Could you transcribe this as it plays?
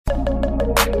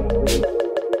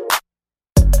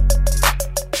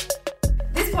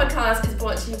podcast is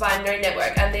brought to you by No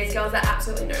Network, and these girls are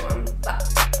absolutely no one. But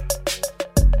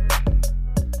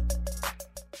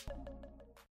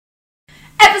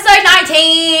Episode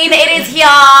 19, it is here.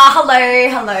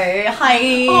 Hello,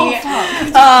 hi. Oh,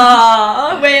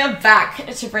 fuck. We're back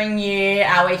to bring you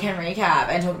our weekend recap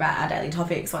and talk about our daily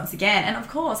topics once again. And of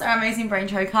course, our amazing brain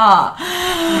choker. Oh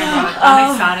my god,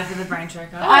 I'm excited for the brain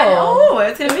choker. I know,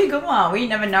 it's going to be a good one. We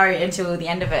never know until the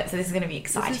end of it, so this is going to be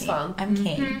exciting. This is fun. I'm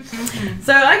keen.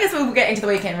 So I guess we'll get into the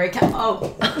weekend recap.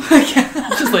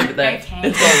 Just leave it there. Okay.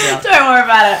 It's gone now. Don't worry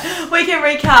about it. Weekend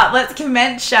recap. Let's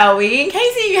commence, shall we? And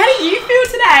Casey, how do you feel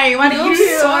today? Why don't you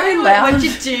You're so loud. What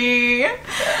did you do?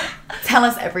 Tell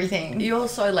us everything. You're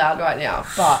so loud right now,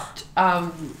 but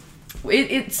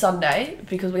it's Sunday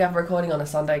because we have a recording on a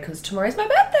Sunday because tomorrow's my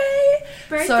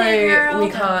birthday. So girl. we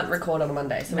can't record on a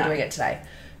Monday, so No. we're doing it today.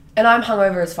 And I'm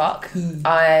hungover as fuck.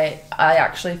 I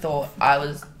actually thought I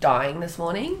was dying this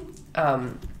morning.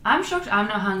 I'm shocked I'm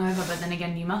not hungover, but then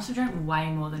again, you must have drank way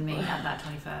more than me at that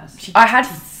 21st. I had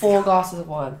 4 glasses of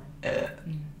wine.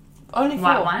 Only 4.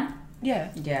 White wine?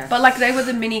 Yeah. Yeah. But like they were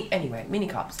the mini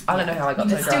cupes. I don't know how I got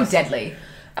so It's still drunk. deadly.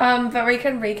 But we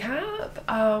can recap.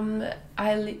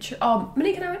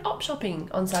 Monique and I went op shopping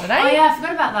on Saturday. Oh yeah, I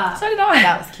forgot about that. So did I.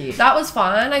 That was cute. That was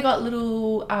fun. I got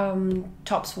little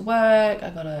tops for work. I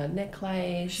got a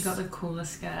necklace. She got the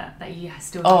coolest skirt that you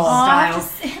still Oh. style.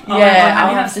 Oh, my Yeah, God, have I'll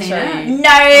you have not to seen show it? you. No,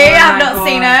 I have my not God.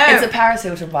 seen it. It's a Paris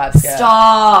Hilton vibe skirt.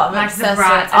 Stop. Like the Obsessed.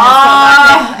 bright,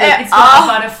 Oh, it's got a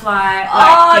butterfly.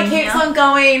 oh, like, it thing keeps here. on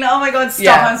going. Oh my god, stop.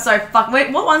 Yeah. I'm so fucked.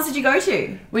 Wait, what ones did you go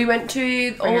to? We went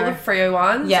to all Freo. the Freo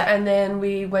ones. Yeah. And then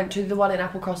we went to the one in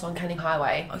Applecross on Canning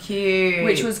Highway. Oh, cute.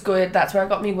 Which was good. That's where I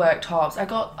got me work tops. I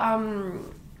got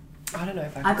I don't know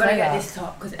if I can I've got to say get that. this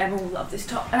top because everyone will love this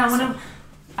top, and I want to.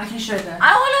 I can show them.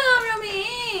 I want to know what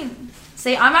you mean.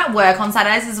 See, I'm at work on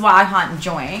Saturdays. This is why I can't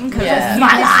join because Yeah. this is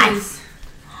my life. This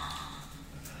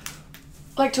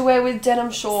Like to wear with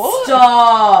denim shorts.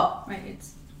 Stop. Wait,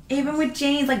 it's Even with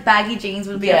jeans, like baggy jeans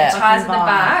would be Yeah. a fucking ties at the vibe.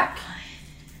 back.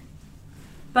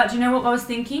 But do you know what I was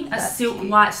thinking? A That's silk cute.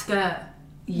 white skirt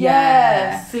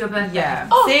Yes. for your birthday. Yeah.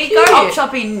 Oh, See, cute. go op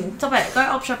shopping. Stop it. Go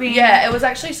op shopping. Yeah, it was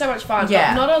actually so much fun.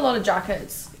 Yeah. But not a lot of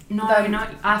jackets. No, Then- no.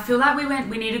 I feel like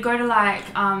we need to go to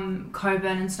like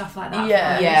Coburn and stuff like that.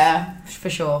 Yeah. first. Yeah, for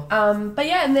sure. But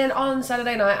yeah, and then on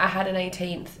Saturday night I had an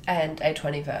 18th and a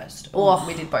 21st. Oh,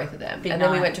 We did both of them. big And then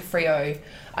we night. went to Freo,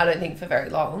 I don't think for very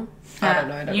long. I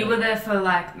don't know. You were there for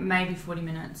like maybe 40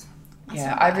 minutes. Yeah,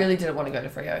 not I bad. really didn't want to go to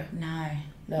Freo. No.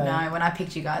 No. No, when I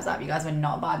picked you guys up, you guys were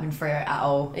not vibing Freo at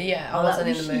all. Yeah, I Oh, wasn't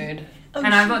that in the was mood. Oh,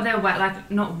 And I got there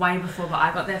not way before, but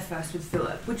I got there first with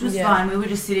Philip, which was Yeah. fine. We were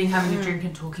just sitting having a drink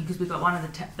and talking because we got one of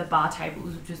the bar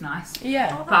tables, which was nice.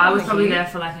 Yeah. But I was Thank probably you. there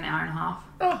for like an hour and a half.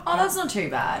 Oh, that's not too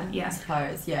bad. Yeah. I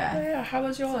suppose. Yeah. Oh, yeah, how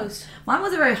was yours? Mine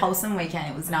was a very wholesome weekend.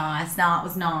 It was nice. It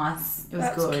was nice. It was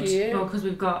That's good. cute. Well, because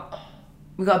we've got,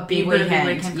 We got a big You've got a weekend.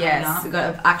 big weekend coming Yes, up. we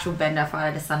got an actual bender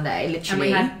Friday to Sunday, and literally.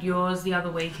 we had yours the other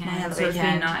weekend. My other so it's been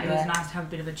weekend, nice. It was yeah. nice to have a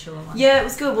bit of a chiller one. Yeah, it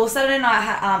was good. Well, Saturday night,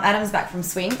 Adam's back from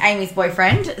swing, Amy's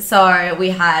boyfriend. So we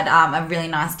had a really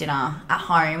nice dinner at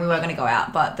home. We were going to go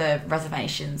out, but the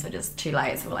reservations were just too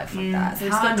late. So we're like, fuck that. So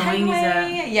we just How got annoying is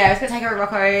takeaway. Yeah, we just got takeaway at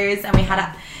Rocco's, and we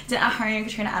had dinner at home.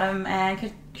 Katrina,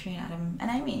 Adam,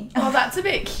 and Amy. Oh, that's a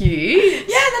bit cute. Yeah,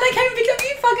 then I came and picked up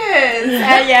you fuckers.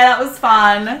 And yeah, that was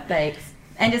fun. Thanks.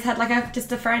 And just had like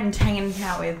a friend hanging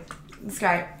out with. It's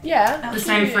great. Yeah. The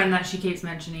same friend that she keeps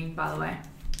mentioning, by the way.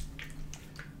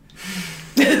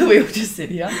 We all just sit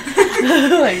here.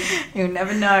 Like, You'll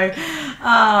never know.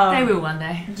 They will one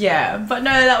day. Yeah, but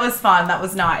no, that was fun. That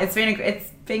was nice. It's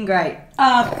been great.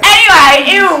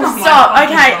 Anyway, ew, stop.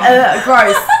 fucking Okay, God.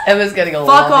 gross. Emma's getting a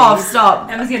Fuck lot. off. Stop.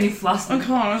 Emma's getting flustered.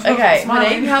 Okay,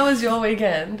 Monique, how was your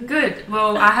weekend? Good.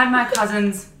 Well, I had my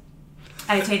cousin's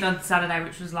 18th on Saturday,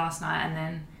 which was last night, and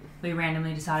then we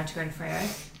randomly decided to go to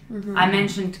Freo. I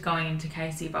mentioned going into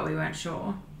Casey, but we weren't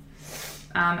sure.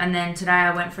 And then today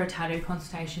I went for a tattoo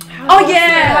consultation. Oh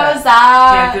yeah, how was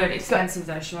that? Yeah, good. Expensive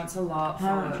though. She wants a lot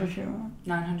How much for was you?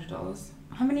 $900.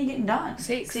 How many are you getting done?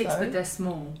 Six, Six, though. but they're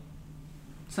small.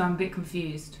 So I'm a bit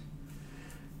confused.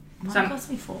 Mine So- cost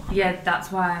me $400. Yeah,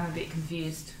 that's why I'm a bit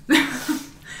confused.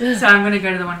 So I'm going to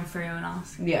go to the one in Freo and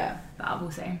ask. Yeah, But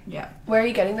we'll see. yeah. Where are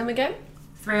you getting them again?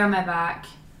 3 on my back,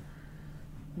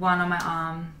 1 on my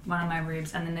arm, 1 on my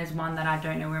ribs, and then there's one that I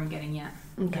don't know where I'm getting yet.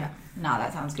 Okay. No,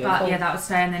 that sounds good. But yeah, that was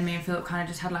today, and then me and Philip kind of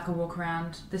just had like a walk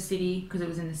around the city because it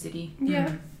was in the city.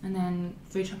 Yeah. And then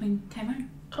food shopping came home.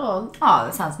 Oh, Oh,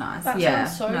 that sounds nice. That yeah,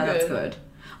 sounds so no, that's good. good.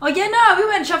 Oh yeah, no, we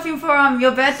went shopping for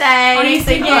your birthday. Oh, you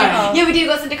did go? Yeah, we did.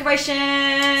 Got some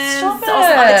decorations. Stop All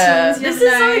some other tunes. it. This you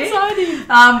is so know. exciting.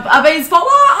 I mean,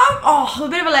 Spotlight, a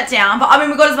bit of a letdown, but I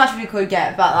mean, we got as much as we could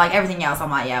get, but like everything else,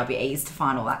 I'm like, yeah, it'll be easy to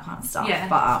find all that kind of stuff. Yeah.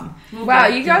 But Wow,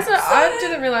 you guys are. I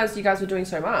didn't realize you guys were doing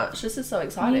so much. This is so you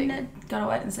exciting. know, gotta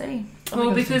wait and see.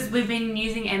 Well, because we've been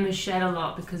using Emma's shed a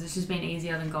lot because it's just been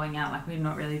easier than going out. Like, we're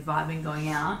not really vibing going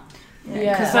out.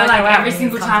 Yeah. Because So, like, every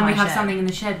single come time to we my have shed. something in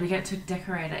the shed, we get to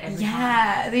decorate it every time.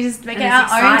 Yeah, they just make And it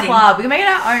it's our own exciting. club. We can make it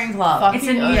our own club. It's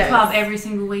a new Yes. club every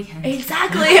single weekend.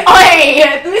 Exactly.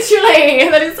 Oi, literally.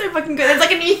 That is so fucking good. There's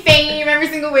like a new theme every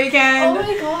single weekend. Oh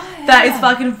my god. That is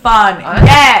fucking fun. I'm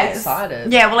yes.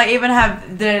 excited. Yeah, well, I even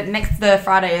have the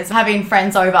Friday is having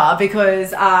friends over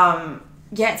because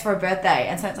yeah, it's for a birthday,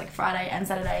 and so it's like Friday and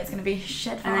Saturday. It's gonna be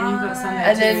shed And then you've got Sunday.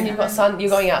 And then too. you've got you're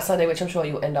going out Sunday, which I'm sure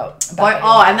you'll end up.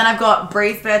 And then I've got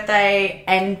Bree's birthday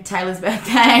and Taylor's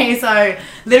birthday. So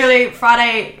literally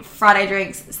Friday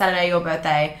drinks, Saturday your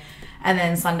birthday, and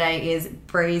then Sunday is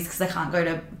Bree's because I can't go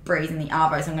to Bree's in the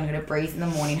Arvo, so I'm gonna go to Bree's in the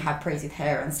morning, have Bree's with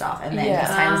her and stuff, and then Yeah.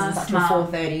 because Taylor's is up till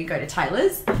Smart. 4:30, go to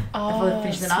Taylor's before Oh, we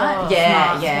finish the smart, night. Yeah,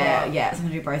 smart, yeah. So I'm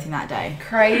gonna do both in that day.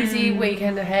 Crazy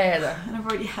weekend ahead. And I've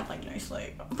already had like no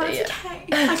sleep, but it's Yeah.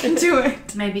 okay. I can do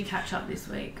it. Maybe catch up this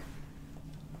week.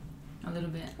 A little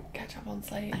bit. Catch up on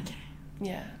sleep. Okay.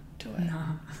 Yeah, do it. No.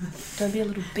 Don't be a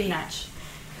little bitch.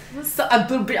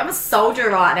 I'm a soldier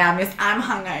right now, miss. I'm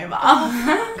hungover.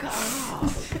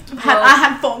 God. I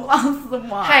had 4 glasses of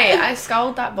wine. Hey, I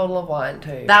sculled that bottle of wine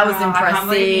too. That was Oh, I impressive. can't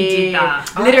believe you did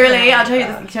that. Literally, Oh, I'll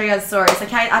tell you guys a story. So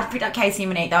I picked up Casey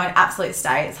and Monique. They were in absolute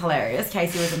state. It's hilarious.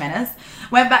 Casey was a menace.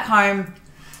 Went back home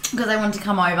because they wanted to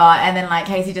come over, and then like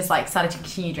Casey just like started to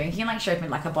continue drinking and like showed me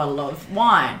like a bottle of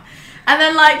wine. And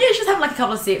then like, yeah, she was having like a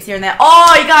couple of sips here and there.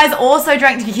 Oh, you guys also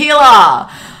drank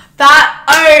tequila.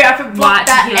 I could block White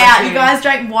that tequila out. too. You guys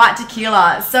drank white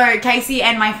tequila. So Casey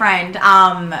and my friend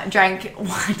drank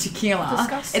white tequila.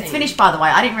 Disgusting. It's finished, by the way.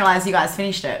 I didn't realize you guys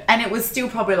finished it, and it was still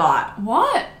probably like,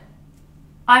 What?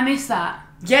 I missed that.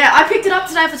 yeah. I picked it up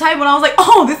today off the table, and I was like,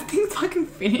 oh, this thing's fucking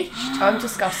finished. I'm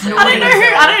disgusted.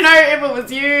 I don't know if it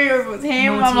was you or if it was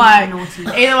him. I'm like, naughty.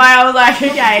 either way, I was like,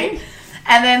 okay.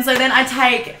 And then I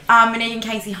take Monique and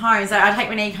Casey home. So I take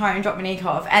Monique home, drop Monique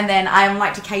off, and then I'm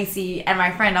like to Casey and my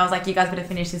friend, I was like, you guys better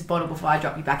finish this bottle before I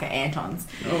drop you back at Anton's.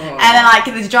 Oh. And then like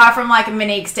the drive from like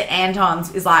Monique's to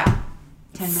Anton's is like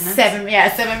 10 minutes. 7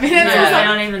 minutes Yeah, or something.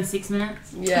 not even 6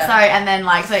 minutes. Yeah. So and then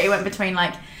like so it went between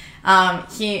like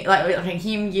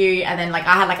him, you, and then like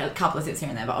I had like a couple of sips here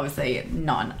and there, but obviously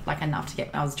not like enough to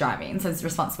get. I was driving, so it's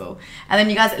responsible. And then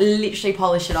you guys literally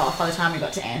polished it off by the time we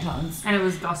got to Anton's, And it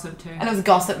was gossip too. and it was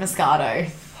Gossip Moscato.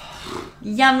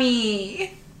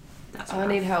 Yummy. That's, I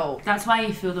need help. That's why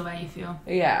you feel the way you feel.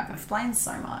 Yeah, Explains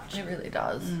so much. it really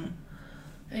does.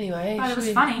 Anyway, But it should was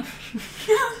we- funny.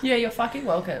 Yeah, you're fucking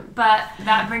welcome. But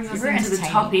that brings us You were into the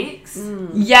entertaining. topics.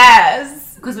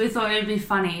 Yes. Because we thought it'd be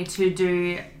funny to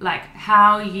do like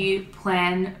how you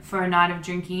plan for a night of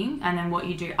drinking and then what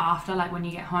you do after, like when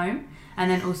you get home,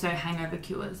 and then also hangover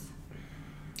cures.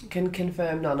 Can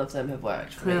confirm none of them have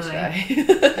worked for me Clearly.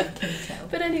 today.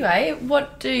 But anyway,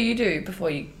 what do you do before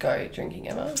you go drinking,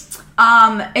 Emma?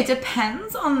 It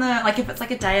depends on the like if it's like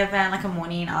a day event, like a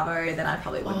morning arvo, then I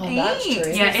probably wouldn't eat. That's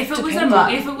true. Yeah, if it was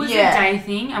Depends. Yeah. a day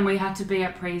thing and we had to be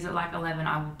at Pre's at like 11,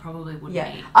 I probably wouldn't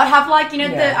Yeah, eat. I'd have like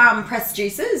Yeah. the pressed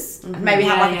juices. Maybe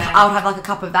have Yeah, like yeah. I would have like a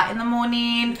cup of that in the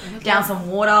morning, down some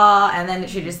water, and then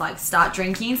literally just like start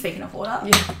drinking. Speaking of water,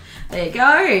 Yeah. there you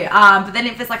go. But then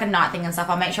if it's like a night thing and stuff,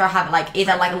 I'll make sure I have like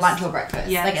either like lunch or breakfast.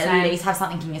 Yeah, like same. at least have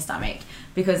something in your stomach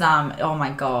because oh my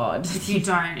god. If you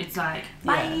don't, it's like...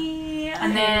 Bye.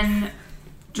 And then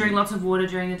drink lots of water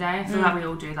during the day. I feel like we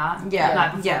all do that. Yeah,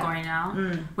 Like before yeah. going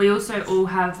out. We also all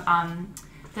have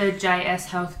the JS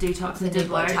Health Detox The and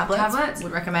Diplo Diplo tablets.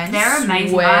 would recommend. They're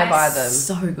amazing. Swear guys. by them.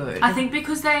 so good. I think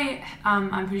because they,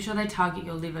 I'm pretty sure they target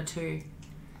your liver too.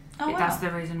 Oh, wow. That's the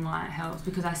reason why it helps.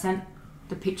 Because I sent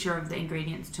the picture of the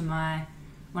ingredients to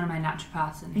one of my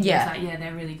naturopaths, and he Yeah. was like, "Yeah,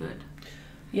 they're really good."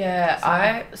 Yeah,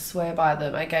 I swear by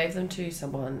them. I gave them to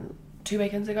someone 2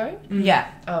 weekends ago. Yeah.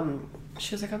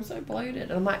 She was like, I'm so bloated.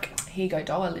 And I'm like, here you go,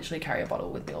 doll. I literally carry a bottle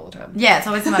with me all the time. Yeah, it's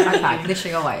always in my backpack.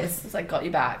 Literally always. It's like, got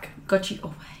you back. Got you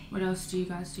away. What else do you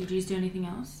guys do? Do you do anything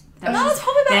else? No, that's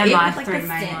probably about they're it. my It's like 3 the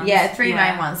main stand- ones. Yeah, 3 Yeah.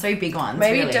 main ones, 3 big ones.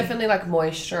 Maybe really. definitely like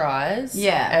moisturize.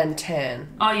 Yeah. And tan,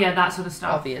 Oh yeah, that sort of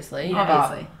stuff. obviously.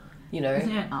 Obviously. But, you know.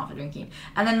 After drinking.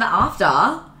 And then the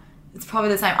after, it's probably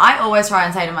the same. I always try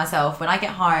and say to myself, when I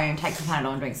get home, take some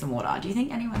Panadol and drink some water. Do you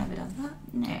think anyone ever does that?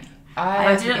 No.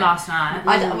 I did it last night.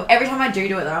 Every time I do it,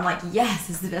 though, I'm like, yes,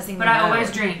 this is the best thing. But I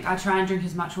always drink. I try and drink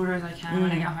as much water as I can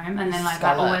when I get home, and then like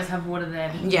I always have water there.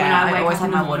 Because when I always have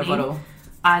my water bottle.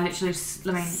 I literally,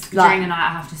 during the night,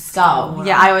 I have to scull water.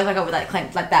 Yeah, I always up with that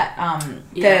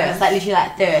thirst, like literally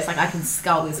that thirst. Like I can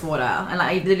scull this water, and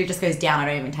like it literally just goes down. I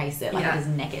don't even taste it. Like I just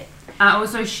neck it. I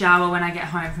also shower when I get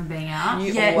home from being out.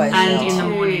 Always and in the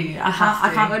morning.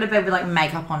 I can't go to bed with like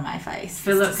makeup on my face.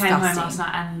 Philip came home last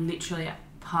night and literally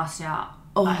passed out.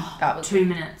 Oh, that was 2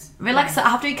 minutes. I mean, like, so I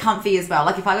have to be comfy as well.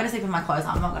 Like, if I go to sleep in my clothes,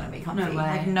 I'm not going to be comfy. No way.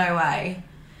 Like, no way.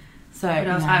 So,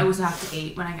 I also have to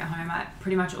eat when I get home. I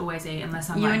pretty much always eat unless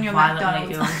I'm and your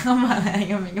violently ill.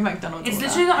 your McDonald's. It's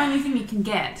literally the only thing you can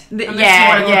get.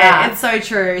 It's so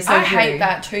true. I hate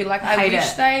that too. Like, I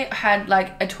wish they had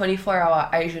like a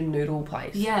 24-hour Asian noodle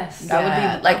place. Yes. That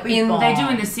would be like they do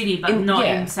in the city, but not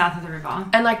in south of the river.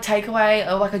 And like takeaway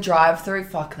or like a drive-through.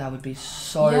 Fuck, that would be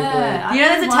so good. You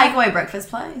know, there's a takeaway breakfast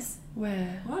place.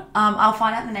 Where? What? I'll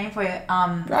find out the name for you.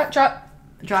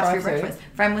 Drive-through breakfast.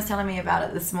 Friend was telling me about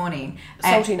it this morning.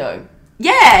 Salty Gnome.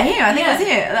 Yeah, here. I think it was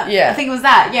here. Yeah. I think it was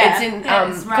that. Yeah. It's in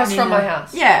it's right across from near my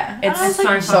house. Yeah.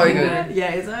 It's so good.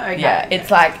 Yeah, is it? Okay. Yeah, it's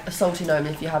like a Salty Gnome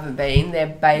if you haven't been. Their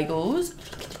bagels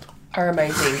are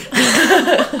amazing.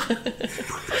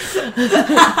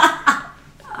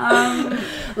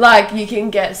 Like you can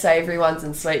get savoury ones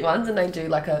and sweet ones, and they do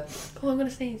like a. Oh, I'm gonna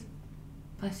sneeze.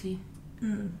 Bless you.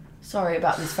 Sorry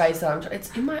about this face that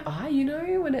it's in my eye, you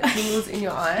know, when it tingles in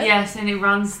your eye. Yes, and it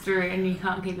runs through and you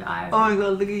can't keep your eye open. Oh my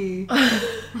god, look at you.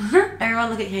 Everyone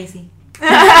look at Casey.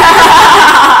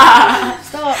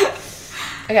 Stop.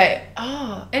 Okay.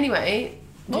 Oh, anyway,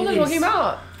 what was I talking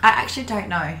about? I actually don't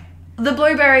know. The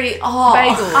blueberry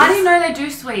bagels. I didn't know they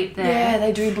do sweet there. Yeah,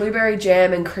 they do blueberry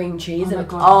jam and cream cheese. Oh my and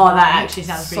God. Oh, that actually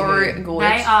sounds pretty good. Good.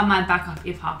 They are my backup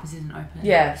if Harper's isn't open.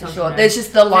 Yeah, for sure. There's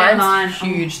just the line's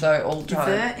huge though all the time.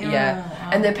 Is it? Yeah.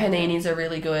 And their paninis are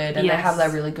really good, and they have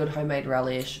that really good homemade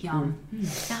relish. Yum. Yum.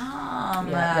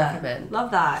 Yeah, recommend. Love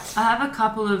that. I have a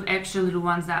couple of extra little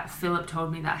ones that Philip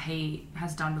told me that he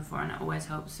has done before, and it always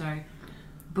helps. So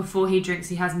before he drinks,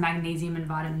 he has magnesium and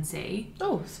vitamin C.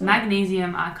 Oh, sweet.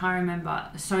 Magnesium, I can't remember.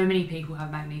 So many people have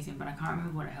magnesium, but I can't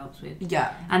remember what it helps with.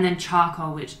 Yeah. And then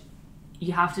charcoal, which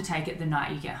you have to take it the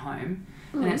night you get home.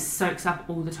 And it soaks up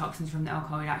all the toxins from the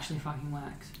alcohol. It actually fucking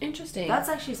works. Interesting. That's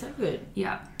actually so good.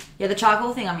 Yeah. Yeah, the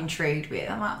charcoal thing I'm intrigued with.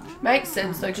 I'm like, Makes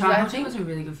sense though, because I Charcoal think was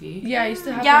really good for you. I used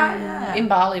to have Yeah. them in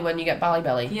Bali when you get Bali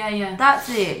belly. Yeah. that's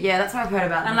it. Yeah, that's what I've heard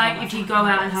about. And them. like if you go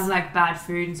out and have like bad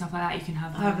food and stuff like that, you can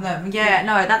have them. Have them. Yeah,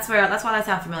 no, that's why they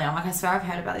sound familiar. I'm like, I swear I've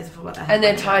heard about these before, but And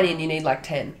they're tiny, and you need like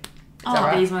 10. Is that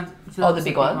right? These ones. Oh, the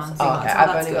big ones. Oh, okay. So I've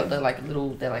that's only got good. the like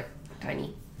little. They're like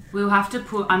tiny. We'll have to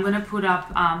put. I'm gonna put up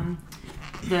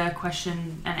the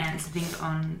question and answer things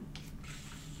on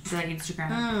the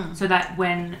Instagram, so that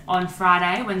when on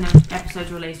Friday when the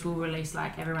episode's released, we'll release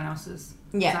like everyone else's.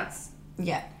 Yeah.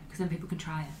 Because then people can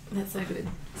try it. That's so good.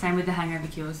 Same with the hangover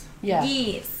cures. Yeah.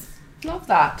 Yes. Love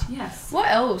that. Yes. What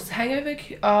else? Hangover.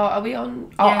 Are we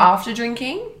on? Oh, Yeah. after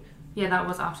drinking. Yeah, that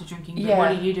was after drinking. But Yeah. what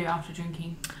do you do after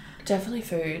drinking? Definitely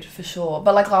food for sure.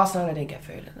 But like last night, I didn't get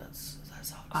food, and that sucks.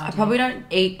 I probably don't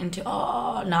eat until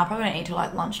I probably don't eat till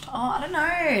like lunch. I don't know.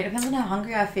 It depends on how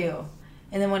hungry I feel,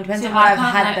 and then it depends on what I've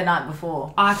had the night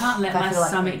before. I can't let If I my feel like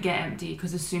stomach it. get empty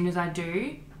because as soon as I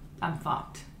do, I'm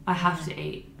fucked. I have to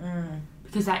eat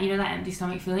because that that empty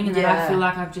stomach feeling, and then I Yeah. feel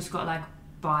like I've just got like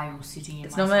bile sitting in.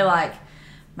 It's my normally stomach.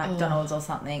 like McDonald's or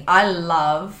something. I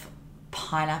love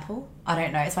pineapple. I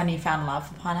don't know. It's my newfound love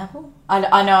for pineapple. I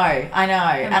know. And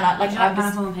I like Do you I'm just,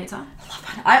 pineapple on pizza.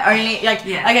 I only like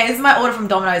Yeah. okay. This is my order from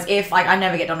Domino's. If like I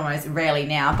never get Domino's, rarely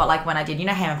now, but like when I did,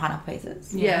 ham and pineapple pizzas.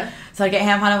 Yeah. So I get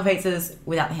ham and pineapple pizzas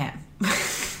without the ham.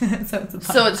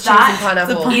 So it's cheese That and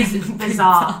pineapple. is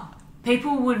bizarre.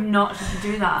 People would not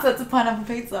do that. So it's a pineapple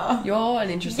pizza. You're an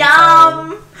interesting soul.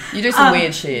 Yum. You do some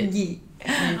weird shit. Yeah. You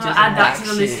do I'll some add that whack to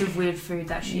the list shit. of weird food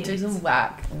that she You do eats. some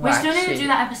whack. We still need shit. to do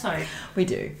that episode. We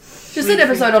do. Just an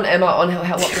episode on Emma on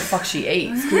how what the fuck she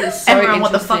eats. 'Cause it's so Emma on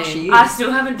what the fuck interesting. she eats. I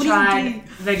still haven't What do you tried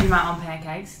Vegemite on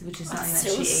pancakes, which is something that she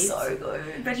Still eats. so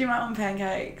good. Vegemite on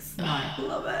pancakes. No.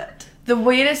 Love it. The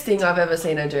weirdest thing I've ever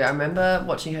seen her do, I remember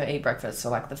watching her eat breakfast for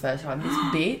like the first time. This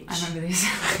bitch. I remember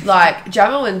this. Like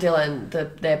Jamal and Dylan,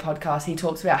 their podcast, he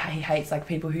talks about how he hates like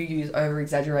people who use over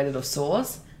exaggerated or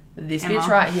sauce. This Emma. bitch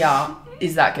right here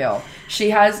is that girl.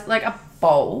 She has like a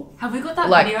bowl. Have we got that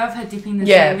Like- video of her dipping the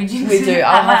Yeah, sandwich into we do. at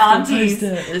I'll my have to auntie's? post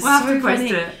it. It's We'll have so to post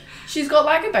funny. it. She's got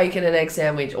like a bacon and egg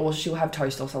sandwich, or she'll have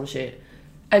toast or some shit.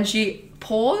 And she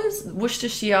pours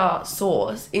Worcestershire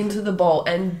sauce into the bowl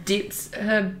and dips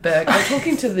her burger. I'm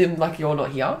talking to them like you're not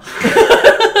here.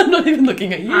 I'm not even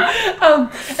looking at you.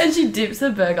 And she dips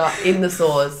her burger in the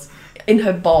sauce in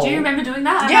her bowl. Do you remember doing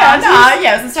that?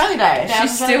 Yeah, it was Australia Day. She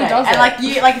still does and it. like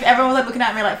you, like if everyone was like looking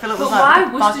at me like Philip was But like, why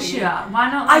 "What the fuck are you Worcestershire? Why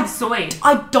not like soy?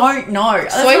 I don't know.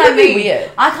 That's Soy what would I be mean.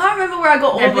 weird. I can't remember where I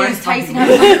got They're all both these tasting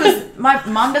fucking habits because my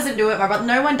mum doesn't do it, my brother,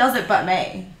 no one does it but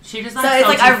me. She just So like it's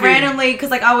like salty I food. randomly, because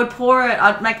like I would pour it,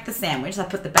 I'd make the sandwich, I'd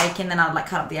put the bacon, then I'd like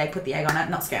cut up the egg, put the egg on it,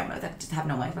 not scramble it, I just have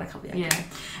no egg, but I cut the egg. Yeah.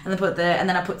 And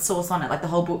then I put sauce on it, like the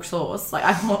Holbrook sauce. Like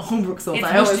I want Holbrook sauce. It's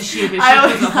I always, Worcestershire, but I she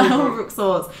always puts a Holbrook. Holbrook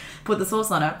sauce. Put the sauce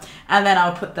on it, and then I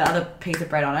would put the other piece of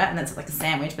bread on it, and then it's like a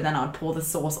sandwich. But then I would pour the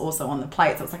sauce also on the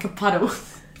plate, so it's like a puddle.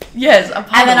 Yes, a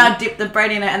puddle. And then I'd dip the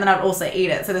bread in it, and then I'd also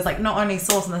eat it. So there's like not only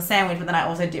sauce on the sandwich, but then I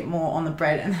also dip more on the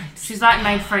bread. And She's like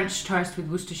made French toast with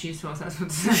Worcestershire sauce. That's what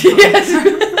it's I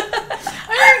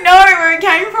don't know where it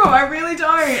came from. I really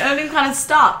don't. And it kind of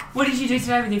stuck. What did you do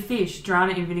today with your fish? Drown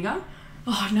it in vinegar?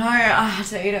 Oh no, I had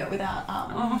to eat it without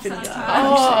vinegar.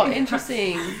 Oh,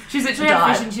 interesting. She's literally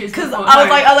had fish and chips. Because before. I was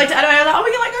No. like, oh,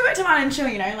 we can like go back to mine and chill,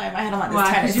 you know, like my head on like this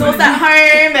Why? train. 'Cause you Sauce wouldn't- at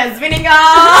home, there's vinegar,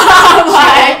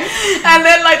 like, and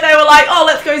then like they were like, oh,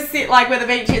 let's go sit like where the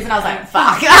beach is, and I was like,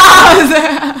 fuck,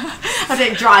 I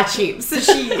did dry chips. So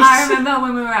I remember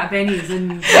when we were at Benny's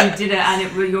and you did it and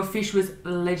your fish was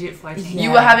legit floating. Yeah. You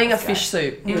were having a that's fish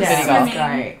soup It with was vinegar. it was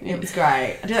swimming. great. It was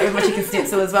great. I did that with my chicken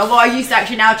schnitzel as well. Well, I used to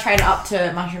actually now trade it up to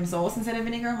mushroom sauce instead of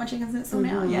vinegar on my chicken schnitzel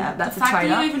now. Yeah, that's The a fact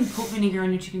trade that up. you even put vinegar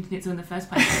on your chicken schnitzel in the first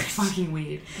place is fucking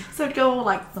weird. So it'd go all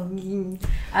like some. And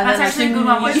That's then, actually a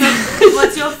like, good one.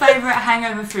 What's your favourite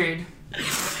hangover food?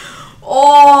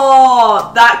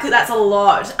 Oh, that's a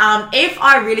lot. If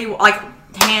I really like,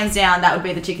 hands down, that would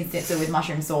be the chicken schnitzel with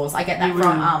mushroom sauce. I get that from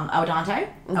Al Dente,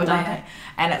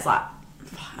 and it's like,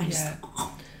 I just Yeah.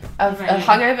 A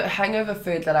hangover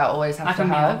food that I always have Like to a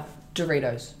meal. have,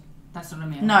 Doritos. That's not a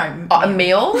meal. no A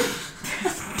meal?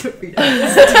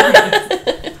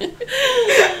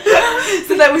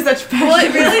 So that was such passion. Well,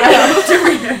 it really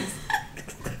Doritos.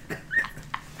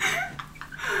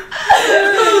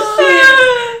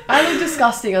 I look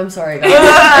disgusting, I'm sorry guys.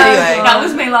 Anyway. That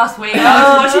was me last week.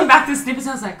 I was watching back the snippets.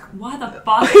 I was like, why the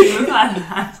fuck do you look like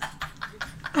that?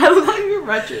 I look like a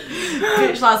wretched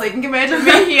bitch last week. And compared to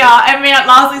me here, and me at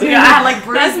last week's video, I had like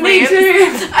bruised That's me lips.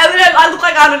 too. I look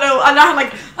like, I don't know,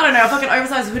 a fucking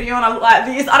oversized hoodie on. I look like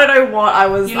this. I don't know what I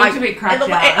was You like. looked a bit cracked it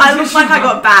looked out. Like, I looked like I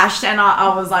got bashed and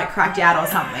I was like cracked out or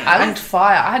something. I looked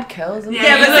fire. I had curls and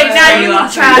Yeah, but you see, look now dirty you look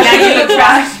last trash. week. Now you look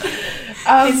trash.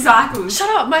 It cycles. Shut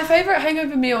up. My favourite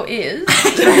hangover meal is I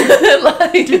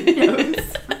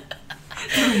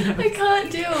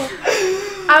can't deal.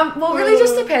 Well, really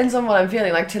just depends on what I'm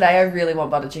feeling. Like today, I really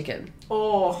want butter chicken.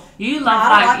 Oh, You No, love I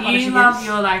don't like like butter you chicken. love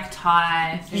your like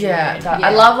Thai food. Yeah, that, Yeah, I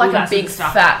love like all that a big sort of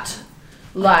stuff. fat,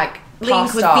 like Lean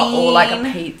pasta or like a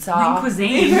cuisine. pizza. Lean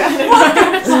cuisine.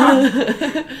 That's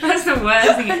the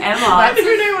worst thing ever. I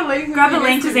don't know what lean Grab a cuisine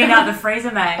lean is. cuisine out of the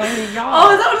freezer, mate. Oh, Oh, is yeah.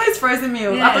 that one of those frozen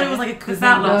meals? I Yeah. thought it was like a The cuisine.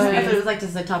 fat loss. I thought it was like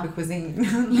just a type of cuisine.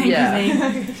 Lean Yeah.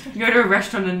 cuisine. You go to a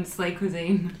restaurant and it's like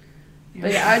cuisine.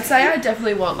 But yeah, I'd say I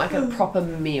definitely want like a proper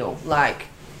meal, like.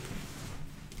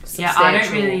 Yeah, I don't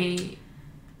substantial. really.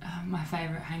 My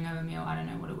favourite hangover meal, I don't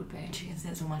know what it would be. Chicken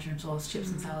schnitzel, mushroom sauce, chips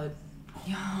and salad.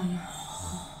 Yum.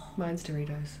 Mine's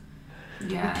Doritos.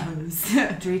 Yeah.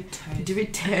 Doritos.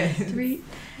 Doritos. Doritos.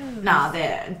 Nah,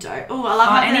 they're dope. Oh, I love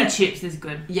Oh, how any they're- chips is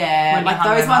good. Yeah, when you're like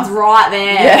those hungover. ones right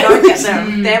there. Yeah. Don't get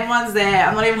them. Them ones there.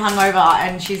 I'm not even hungover,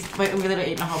 and we're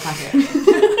literally eating a whole packet.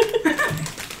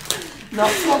 Not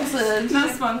sponsored. Not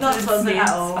sponsored. Not sponsored at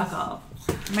Snips. all. Fuck off.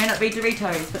 May not be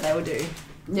Doritos, but they will do.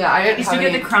 Yeah, I don't You have still get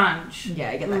any. the crunch. Yeah,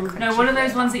 I get that. crunchy No, what are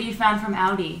those flavor. ones that you found from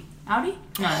Aldi? Aldi?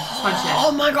 No, SpongeBob.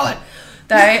 Oh my god,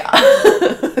 they.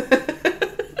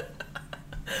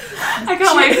 I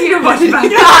can't wait for you to watch it back.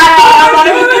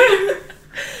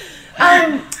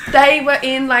 They were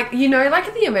in like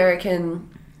like the American,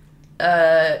 what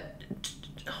are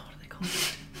they called?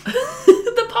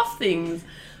 The puff things.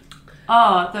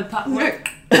 Oh, the puff.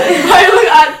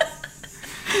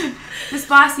 The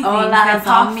spicy Oh, things. that's the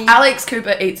puff. on me. Alex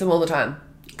Cooper eats them all the time.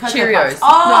 Cocoa Cheerios. Puffs.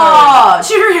 Oh,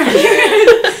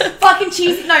 Cheerios. fucking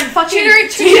cheesy. No, fucking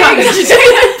Cheetos.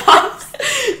 Cheeto Puffs.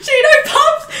 Cheeto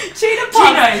Puffs. Cheeto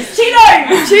Puffs.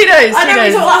 Cheetos. Cheetos. I know we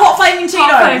talk like hot flaming Cheetos.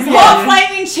 Hot flaming, Hot yeah.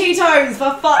 flaming Cheetos,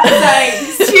 for fuck's sake.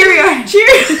 Cheerios.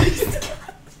 Cheerios.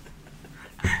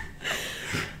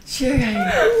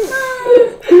 Cheerios.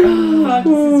 Fuck,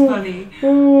 this is funny.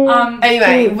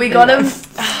 Anyway, we got them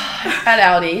at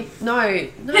Aldi. No,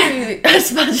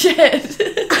 Smudgehead.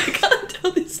 I can't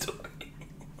tell this story.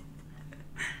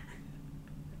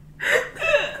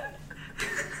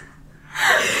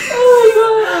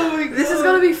 Oh my god. This is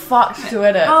gonna be fucked to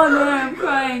edit. Oh no, I'm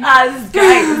crying. This is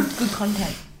great. This is good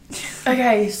content.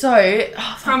 Okay, so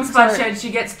From Spud Shed,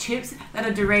 she gets chips that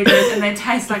are Doritos and they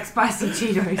taste like spicy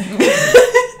Cheetos.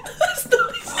 That's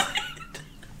not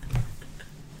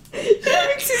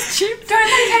Chips? Don't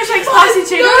they taste like spicy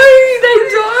Cheetos? No, they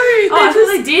don't. Oh, I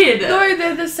thought they did. No,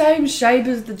 they're the same shape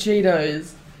as the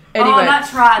Cheetos. Anyway, Oh,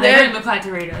 that's right. They they're- don't look like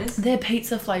Doritos. they're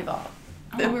pizza flavour.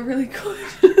 They were really good.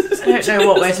 I don't know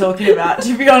what we're talking about,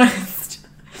 to be honest.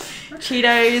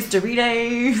 Cheetos,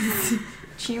 Doritos,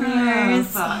 Cheerios. Oh,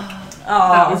 fuck.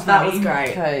 Oh, That was funny. great.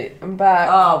 Okay, I'm back.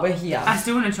 Oh, we're here. I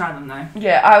still want to try them though.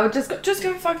 Yeah, I would just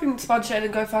go fucking Spud Shed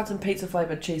and go find some pizza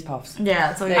flavoured cheese puffs. Yeah,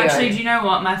 that's all you There you got. Actually, do you know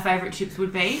what my favourite chips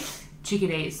would be?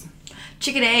 Chickadees.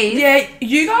 Chickadees. Yeah,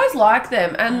 you guys like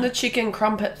them and the chicken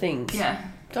crumpet things. Yeah.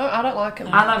 I don't like them.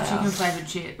 I love chicken flavoured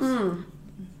chips.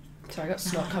 Sorry, I got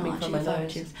snot coming from my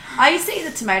nose. Chips. I used to eat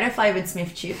the tomato flavoured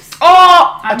Smith chips.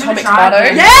 Oh, I've never atomic tried tomato.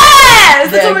 them.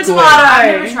 Yes! They're Atomic good. I've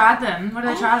never tomato. tried them. What do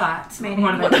they try like? Tomato.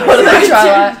 What do they What do they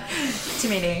try like?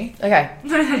 Tomato. Okay,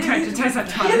 No, they don't. It tastes like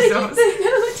tomato They're sauce.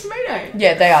 like tomato.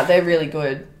 yeah, they are. They're really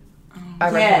good. I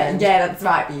Yeah, recommend. yeah, that's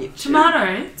right, bitch.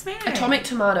 Tomato? Tomato. Atomic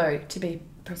tomato, to be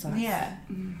precise. Yeah.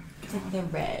 They're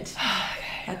red.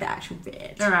 Like the actual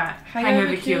red. Alright.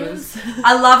 Hangover cures.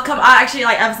 I love cup. I actually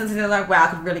like ever since I was like, wow, I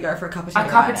could really go for a cup of tea. A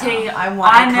cup right of tea. now. I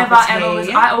want a cup never of tea. ever was.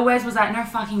 I always was like, no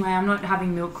fucking way. I'm not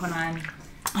having milk when I'm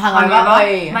Hungover.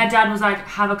 hungover. My dad was like,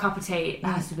 have a cup of tea. It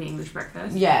has to be English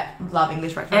breakfast. Yeah, love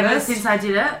English breakfast. Ever since I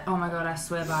did it, oh my god, I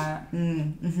swear by it.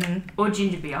 Mm-hmm. Or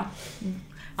ginger beer.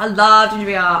 I love ginger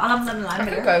beer. I love lemon lime I'm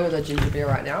gonna beer. go with a ginger beer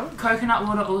right now. Coconut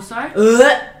water also.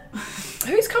 Ugh.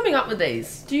 Who's coming up with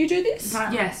these? Do you do this?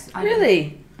 Yes, I do.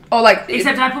 Really? Oh, like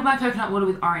Except I put my coconut water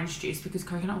with orange juice because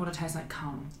coconut water tastes like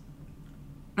cum.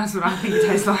 That's what I think it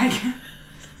tastes like.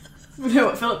 We know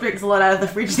what Philip drinks a lot out of the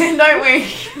fridge then, don't we?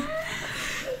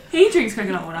 He drinks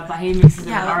coconut water, but he mixes it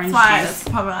Yeah, with that's orange why juice. it's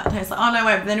probably not taste like. Oh no,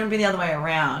 wait, but then it would be the other way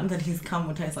around. That his cum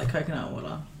would taste like coconut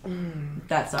water.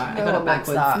 That's alright. No I got one it wants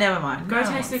backwards. that. Never mind. Go No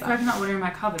one taste the wants that. coconut water in my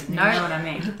cupboard. You No. know what I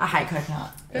mean. I hate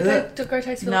coconut. go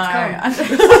taste No. Philip's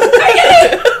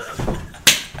cum.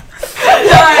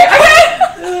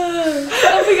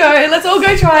 Off we go. Let's all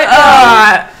go try it.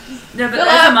 Alright. No, but those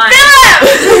are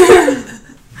mine.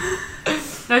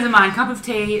 Those are mine. Cup of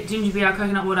tea, ginger beer,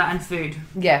 coconut water, and food.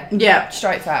 Yeah. Yeah.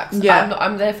 Straight facts. Yeah.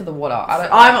 I'm there for the water. I don't.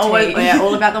 I'm like always tea.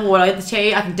 all about the water. The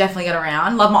tea, I can definitely get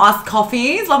around. Love my iced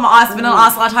coffees. Love my iced vanilla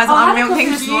iced lattes. I almond had milk, coffee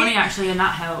thank this you. morning actually, and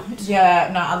that helped. Yeah,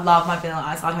 no, I love my vanilla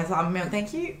iced lattes. Almond milk,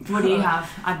 thank you. What do you have?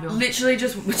 Advil. Literally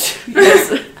just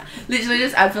yes, literally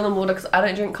just Advil and water because I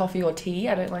don't drink coffee or tea.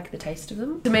 I don't like the taste of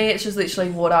them. To me, it's just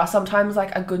literally water. Sometimes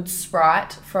like a good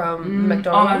Sprite from Oh my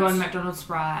McDonald's god, McDonald's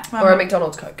Sprite. or a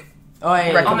McDonald's Coke. Oh,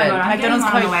 yeah. Recommend. Oh my god, I'm McDonald's getting one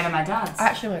on the Coke. way to my dad's. I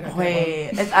actually might go get Wait,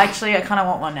 it's actually, I kind of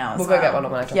want one now. As We'll go well. get one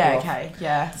on when I drop Yeah, you off. okay.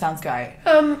 Yeah, sounds great.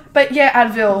 one. But yeah,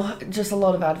 Advil. Just a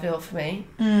lot of Advil for me.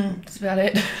 That's about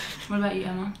it. What about you,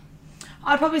 Emma?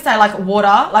 I'd probably say like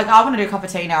water. Like I want to do a cup of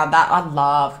tea now. That I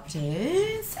love cup of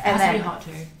teas. It And has to be then, hot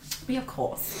too. yeah, of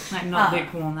course. Like not Ah.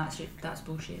 lukewarm. That shit. That's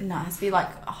bullshit. No, it has to be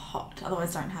like hot.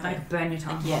 Otherwise, don't have it. Like burn your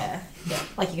tongue. Yeah, yeah.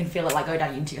 Like you can feel it like go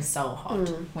down into your soul hot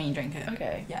when you drink it.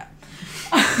 Okay. Yeah.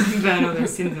 burn all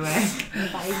those sins away.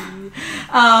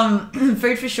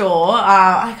 Food for sure.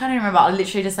 I can't even remember. I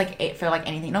literally just like eat for like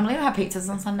anything. Normally I have pizzas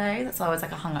on Sunday. That's always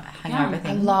like a hangover Yeah,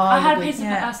 thing. I love. I had a pizza,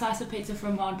 yeah. a slice of pizza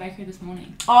from Wild Bakery this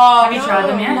morning. Oh, Have you tried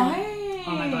them yet? No.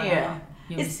 Oh my god, Emma,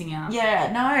 you're It's- missing out.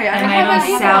 Yeah, no. I They're don't made have on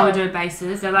any either. sourdough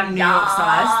bases. They're like New York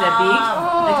size. They're big.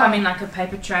 Oh. They come in like a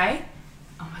paper tray.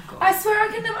 Oh my god. I swear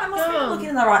I must be looking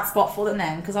in the right spot for them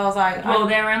then because I was like, Well,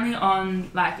 they're only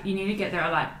on like you need to get there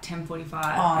at like 10:45,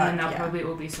 Oh, and then they'll yeah. probably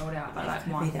all be sold out by like I'll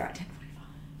be 1. there at 10:45.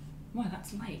 Why?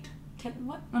 That's late.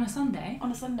 What? On a Sunday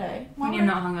On a Sunday? when you're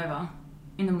not hungover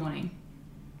in the morning.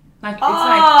 Like it's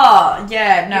Oh,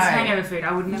 yeah, no. it's hangover food.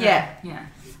 I would never. Yeah. Yeah.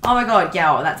 Oh my god,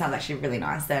 yeah, well, that sounds actually really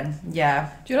nice then.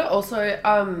 Yeah. Do you know also?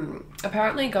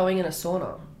 Apparently going in a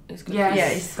sauna is good. Yes. Yeah,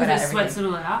 it's got Because it everything. sweats it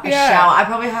all out. A Yeah. shower. I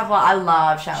probably have like, I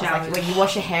love showers. Showers. Like when you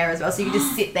wash your hair as well. So you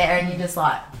just sit there and you just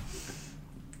like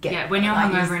get Yeah, when you're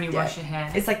like, hungover and you yeah. wash your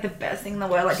hair. It's like the best thing in the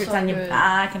world. Like it's So on your good.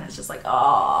 back and it's just like,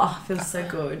 oh, feels so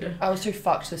good. I was too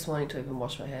fucked this morning to even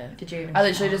wash my hair. Did you even I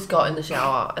literally just got in the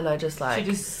shower and I just She like.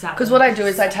 just sat. Because what I do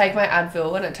is I take my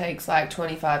Advil and it takes like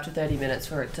 25 to 30 minutes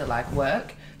for it to like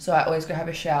work. So I always go have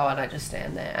a shower and I just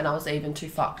stand there. And I was even too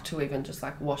fucked to even just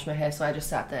like wash my hair. So I just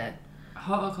sat there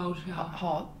Hot or cold shower?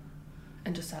 hot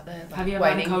and just sat there. Like, Have you ever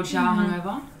had a waiting. cold shower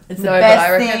hungover? It's No, the but I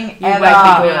best reckon thing you ever.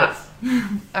 wake me up.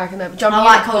 I can have jumping I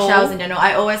like in the cold pool. showers in general.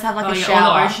 I always have like Oh, a yeah,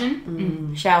 shower. or the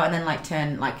ocean? Shower and then like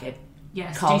turn like it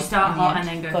Yes. cold. Do you start in the hot end.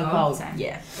 and then go cold? Same.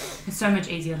 Yeah. It's so much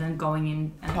easier than going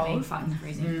in and Cold. being fucking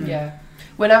freezing. Yeah.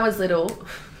 When I was little,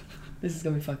 this is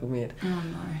gonna be fucking weird. Oh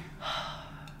no.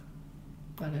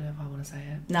 I don't know if I want to say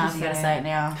it. Nah, Just you gotta say say it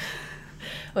now.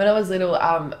 When I was little,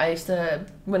 I used to,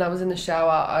 when I was in the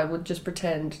shower, I would just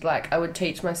pretend, like, I would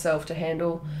teach myself to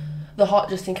handle the hot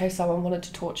just in case someone wanted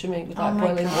to torture me with, like,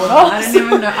 boiling water. I don't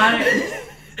even know. I don't.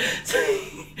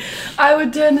 I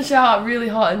would turn the shower up really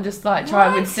hot and just, like, try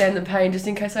and withstand the pain just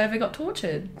in case I ever got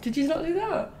tortured. Did you not do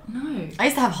that? No. I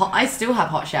used to have hot. I still have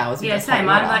hot showers. With Yeah, just hot same.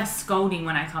 I'm water. like scolding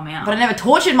when I come out. But I never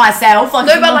tortured myself. Like,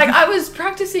 No, but, like, I was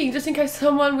practicing just in case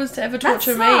someone was to ever that's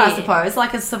torture smart, me. I suppose,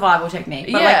 like a survival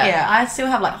technique. But Yeah. I still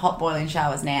have like hot boiling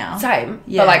showers now. Same,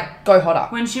 Yeah. but, like, go hotter.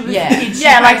 when she was Yeah. a kid, she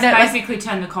Yeah, like, basically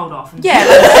turned the cold off. And Yeah, like,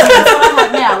 that's what I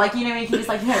have now. Like, you know, you can just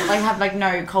like have like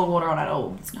no cold water on at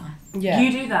all. It's nice. Yeah.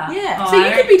 You do that? Yeah. Oh, So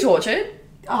you could be tortured.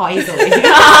 Oh, easily.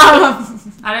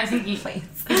 I don't think you... Please.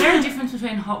 Is there a difference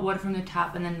between hot water from the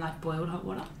tap and then, like, boiled hot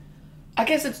water? I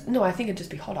guess it's, no, I think it'd just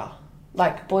be hotter.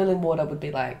 Like, boiling water would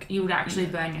be like, You would actually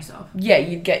burn yourself. yeah,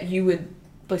 you would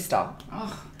blister.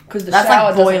 Oh. Because the That's shower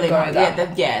like doesn't boiling go water.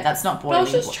 that. Yeah, that's not boiling. I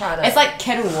was just trying to... It's like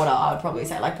kettle water, I would probably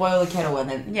say. Like, boil the kettle and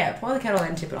then, boil the kettle and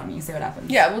then tip it on you, see what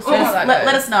happens. Yeah, we'll see Let how that us, goes.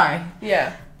 let us know.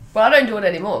 Yeah. Well, I don't do it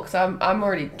anymore because I'm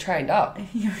already trained up.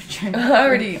 You're joking. I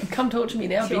already, come torture me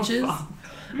now, You're bitches. fucked.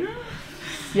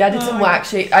 Yeah, I did some wax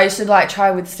sheet. I used to, like, try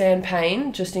withstand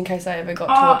pain just in case I ever got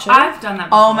Oh, tortured. I've done that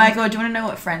before. Oh my god, do you want to know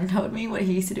what friend told me what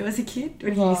he used to do as a kid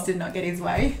when he used to not get his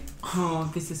way? Oh,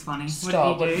 this is funny.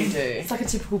 Stop, What did you do? It's like a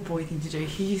typical boy thing to do.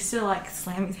 He used to like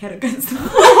slam his head against the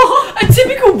wall. A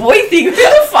typical boy thing. Who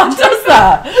the fuck does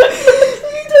that? He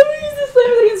told me he used to slam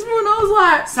his head against the wall and I was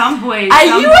like, Some boys... are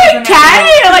some you boys when they're okay?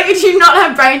 little- Like, did you not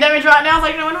have brain damage right now? I was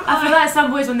like, no, I'm not. I feel like some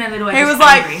boys when they're little are He just was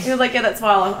like, angry. yeah, that's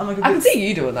why I'm like a bit... I can see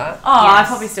you doing that. Oh, I Yes.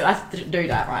 probably still I do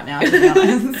that right now, to be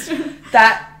honest.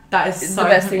 That is It's so the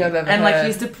best thing I've ever And like heard. he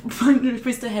used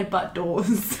to headbutt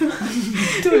doors.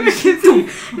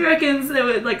 he reckons there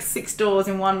were like 6 doors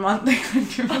in 1 month.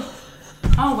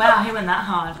 Oh, wow, he went that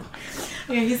hard.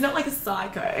 Yeah, he's not like a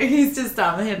psycho. He's just he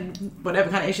had whatever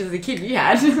kind of issues as a kid you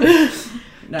had.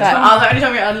 No, That- I was like, only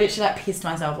time I literally like pissed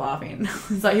myself laughing.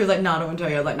 It's like he was like, "No, I don't want to tell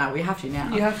you." I was like, "No, we have to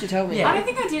now." You have to tell me. Yeah. I don't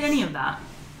think I did any of that.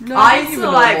 No, I used to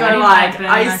like I go like burn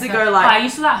I used to myself. go Oh, I like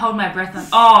used to like hold my breath. And,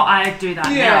 I do that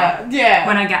now. yeah.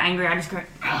 When I get angry, I just go...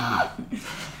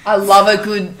 I love a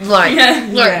good, like,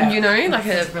 Yeah. you know, like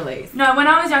a... release. No, when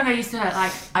I was younger, I used to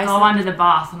like I go used to- under the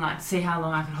bath and like see how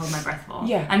long I could hold my breath for.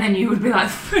 Yeah. And then you would be like,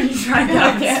 when you try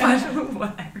that, Yeah. splash of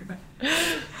water everywhere.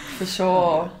 For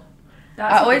sure.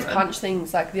 That's I always good. punch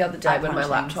things, like the other day I when my punch things.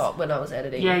 laptop, when I was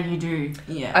editing. Yeah, you do.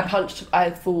 Yeah.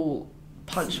 I full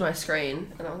punched my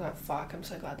screen and I was like, fuck, I'm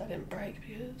so glad that didn't break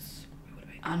because we would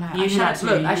have been... I know. You I do that shattered,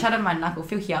 too. look, I shattered my knuckle.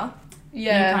 Feel here, You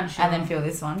Yeah. punch and your- then feel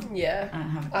this one. Yeah. I don't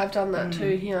have it. I've done that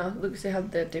too here. Look, see how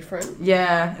they're different.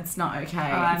 Yeah, it's not okay.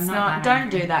 I'm It's not not. that Don't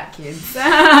angry. do that, kids.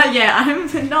 Yeah,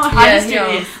 I'm not. I Yeah, just do yeah.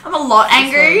 it. I'm a lot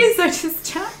angry, so just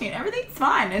chat me. Everything's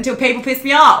fine until people piss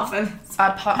me off. And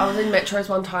I was in Metros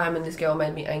one time and this girl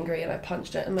made me angry and I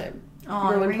punched it and my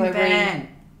ruined ring my ring. band.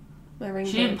 My ring.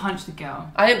 She band. didn't punch the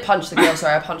girl. I didn't punch the girl.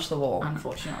 Sorry, I punched the wall.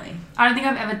 Unfortunately, I don't think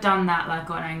I've ever done that, like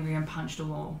got angry and punched a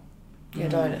wall. Yeah,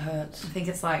 don't. It hurts. I think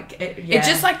it's like it. It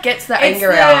just like gets the it's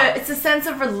anger out. It's a sense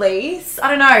of release. I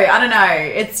don't know.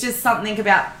 It's just something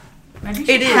about Maybe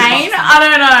It is. pain. I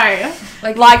don't know.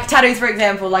 Like- Like tattoos, for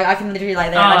example. Like I can literally lay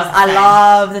there. And I same.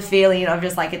 love the feeling of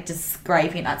just like it just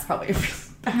scraping. That's probably.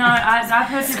 No, I've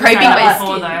heard people Scraping say that my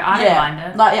before skin. though. I don't mind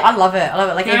it. Like I love it.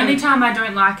 Like The only even- time I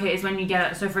don't like it is when you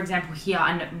get it, so for example here,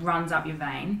 and it runs up your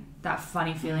vein. That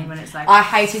funny feeling when it's like... I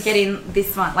hated getting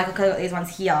this one. Like I got these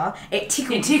ones here. It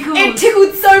tickled. It tickled. It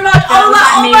tickled so much. that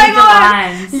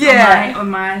I was was like, like oh me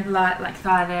my with the god. lines on my like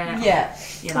thigh there. Yeah.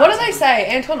 Yeah, What do that's they say?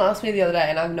 Anton asked me the other day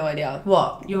and I have no idea.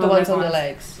 What? Your the ones leg on the ones.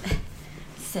 legs.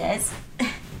 Says,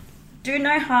 do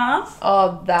no harm.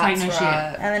 Oh, that's Take no shit.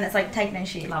 right. And then it's like, take no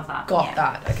shit. Love that. Got Yeah.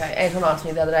 that. Okay. Anton asked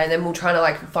me the other day and then we'll try to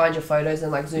like find your photos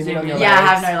and like zoom in Zoom on your in. Yeah, I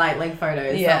legs. have no like leg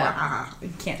photos. Yeah. So I'm like, you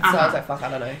can't. So I was Uh-huh. like, fuck, I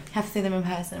don't know. Have to see them in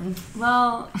person.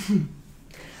 Well,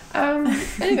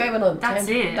 Anyway, went on. That's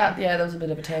it. That was a bit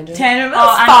of a tangent. Tandem,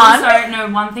 oh, that's and fun. also,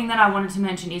 no, one thing that I wanted to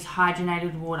mention is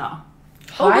hydrogenated water.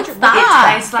 Oh, what's Hydro-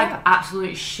 that? It tastes like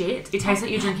absolute shit. It tastes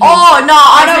like you're drinking... Oh no,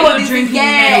 I Tastes know like what you're this is. drinking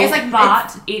Yeah, milk, it's like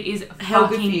but it is hell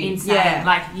good fucking for you. insane. Yeah.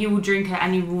 Like you will drink it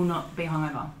and you will not be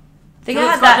hungover. I think I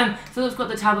had that. Philip's got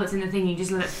the tablets in the thing. You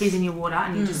just let it fizz in your water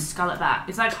and you just scull it back.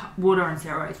 It's like water on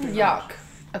steroids. pretty much. Yuck.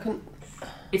 I couldn't.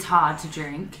 It's hard to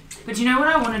drink. But you know what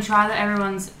I want to try that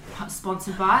everyone's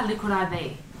sponsored by? Liquid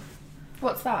IV.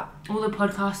 What's that? All the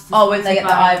podcasts. Oh, when they get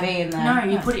by- the IV in there. No,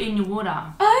 you put it in your water.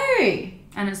 Oh.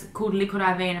 And it's called liquid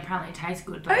IV, and apparently it tastes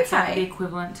good. But it's like Okay. the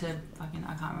equivalent to fucking,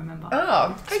 I can't remember.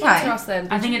 Oh, Okay. sponsor us then.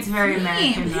 I think it's very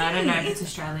American, though. I don't know if it's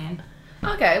Australian.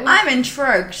 Okay, well, I'm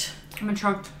intrigued. I'm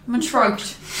intrigued. I'm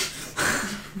intrigued.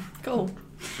 cool.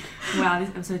 Wow, this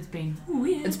episode's been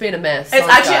weird. It's been a mess. It's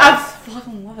Sorry, actually, guys. I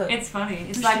fucking love it. It's funny.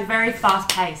 It's like very fast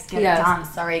paced. Get Yeah, it done.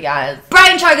 sorry guys.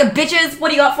 Brain choker, bitches. What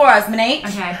do you got for us, Monique?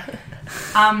 Okay.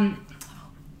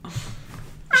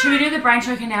 Should we do the brain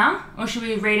choker now, or should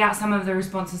we read out some of the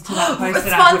responses to that post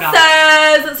that I put up?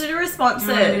 Responses. Let's do Do responses.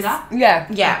 you want to do that? Yeah.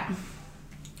 Yeah.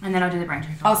 And then I'll do the brain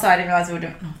choker. Oh, sorry, I didn't realise we were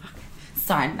doing. Oh, fuck.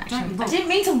 Sorry, actually, Don't look. I didn't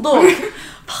mean to look.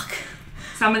 Fuck.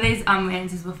 Some of these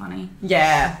answers were funny.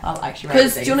 Yeah, I'll actually.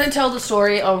 Because do you want to tell the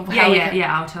story of how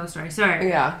Yeah, I'll tell a story. So,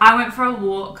 Yeah. I went for a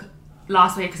walk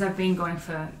last week because I've been going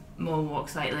for more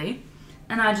walks lately.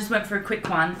 And I just went for a quick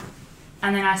one.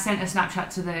 And then I sent a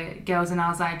Snapchat to the girls and I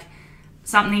was like,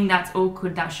 something that's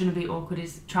awkward that shouldn't be awkward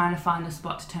is trying to find a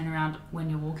spot to turn around when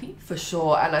you're walking. For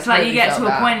sure, and I So like you totally get felt to a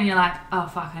that. point and you're like, oh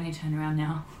fuck, I need to turn around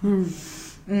now.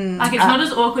 Mm, Like it's not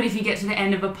as awkward if you get to the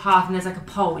end of a path and there's like a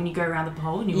pole and you go around the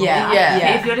pole and you walk Yeah, out.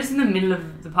 yeah. If you're just in the middle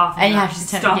of the path And you you're have like,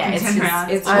 to turn- stop yeah, and it's turn just-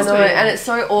 around. it's I know, awkward. and it's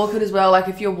so awkward as well. Like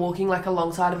if you're walking like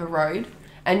alongside of a road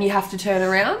and you have to turn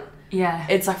around, Yeah.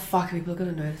 it's like fuck, people are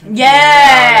gonna notice.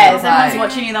 Yeah, It's someone's like-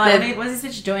 watching you. They're like, they're- what is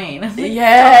this bitch doing?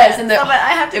 Yes, and Stop it,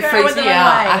 I have to it go freaks with the me out.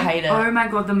 other way. I hate it. Oh my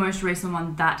god, the most recent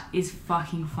one, that is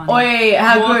fucking funny. Oi,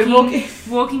 how good walking.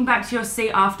 Walking back to your seat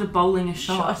after bowling a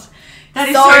shot. Shot. That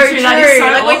is so so, true. true. That is so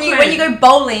like awkward. when you go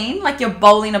bowling, like you're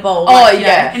bowling a ball. Oh, like, you know,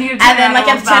 yeah. And you and then like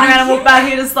you have to turn around and walk back.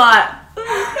 You're just like.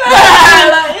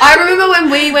 I remember when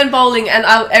we went bowling and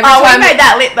every Oh, time we made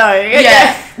that lit though.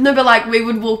 yeah. No, but like we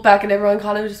would walk back and everyone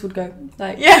kind of just would go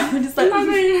like Yeah, we're just like.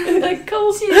 like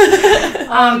cool.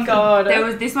 Oh god. There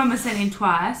was this one was sent in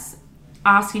twice,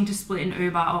 asking to split an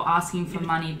Uber or asking for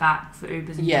money back for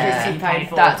Ubers and Yeah, Just paid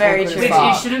for. that's Very awkward true. as Which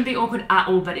fuck. it shouldn't be awkward at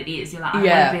all, but it is. You're like, I Yeah.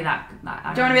 don't want to be that.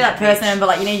 I don't want to be that person, bitch. but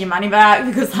like you need your money back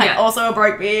because like Yeah. also a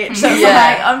broke bitch. So it's Yeah.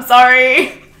 like I'm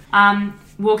sorry.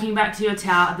 Walking back to your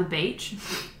tower at the beach.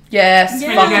 Yes,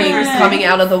 Yeah. fucking Yeah. coming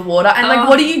out of the water and like Oh.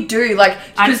 what do you do? Like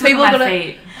I because just look people at are my gonna.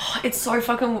 feet. It's so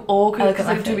fucking awkward I look because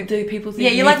at like, my do people think Yeah,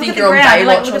 you you like think look at you're the on ground. You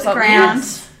like Baywatch look or at the something? ground,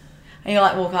 and you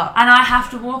like walk up. And I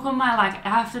have to walk on my I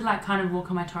have to like kind of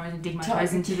walk on my toes and dig my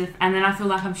toes into the, and then I feel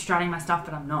like I'm strutting my stuff,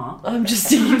 but I'm not. I'm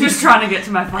just I'm just trying to get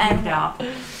to my fucking And- tower.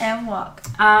 And walk.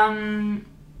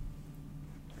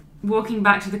 Walking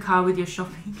back to the car with your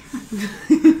shopping.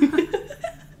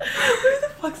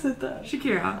 fuck said that?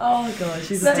 Shakira. Oh god,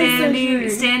 she's That is so true.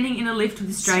 Standing in a lift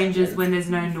with strangers when there's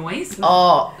no noise.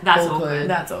 Oh, That's awkward. awkward.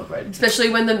 That's awkward. Especially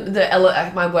when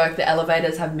at my work the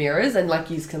elevators have mirrors and like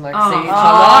you can like Oh. see each Oh,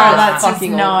 other. that's just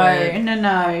fucking no, awkward.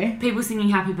 no. People singing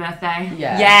happy birthday.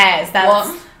 Yeah. Yes, that's.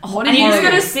 What? What And do you just do?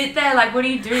 gotta sit there like, what do?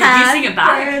 You sing it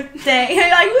back? Birthday. You're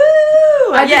like,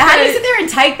 woo! I Yeah, how do you just- sit there and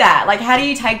take that? Like, how do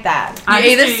you take that? You I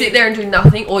just either do- sit there and do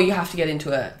nothing or you have to get into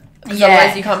it. Because Yeah.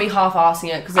 otherwise you can't be half-assing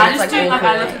it because then I it's just like do like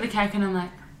awkward. I look at the cake and I'm like,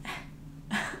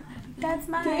 That's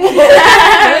mine.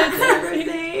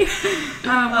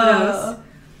 what else?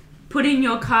 Putting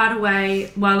your card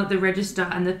away while at the register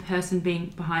and the person being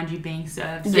behind you being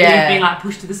served. So Yeah. you've been like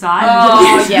pushed to the side.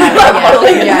 Oh,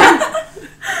 yeah.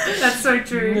 That's so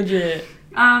true. Legit.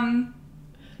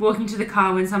 Walking to the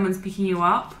car when someone's picking you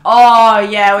up. Oh,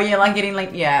 yeah, when you're like getting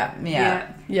like, yeah.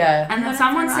 Yeah. And then That's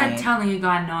someone right. said telling a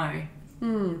guy no,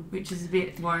 Hmm. which is a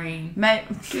bit worrying. Mate,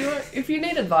 If you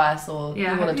need advice or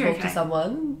Yeah, you want to you're talk to okay.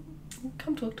 someone,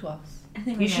 come talk to us. I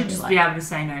think You should just be able to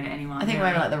say no to anyone. I think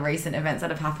really. maybe like the recent events that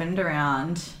have happened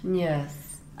around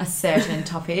Yes. a certain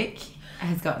topic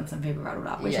has gotten some people rattled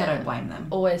up, which I Yeah. don't blame them.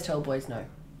 Always tell boys no.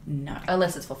 No.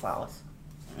 Unless it's for flowers.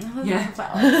 Yeah.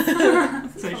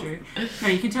 So true. No,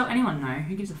 you can tell anyone no.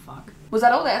 Who gives a fuck? Was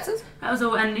that all the answers? That was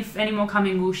all. And if any more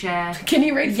coming, we'll share. Can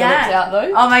you read Yeah. Phillips out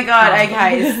though? Oh my god, Oh.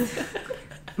 okay.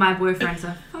 My boyfriend's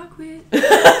a fuckwit.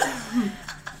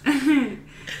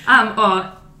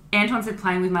 Or Anton said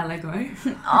playing with my Lego.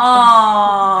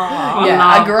 Oh. Yeah,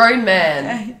 love. a grown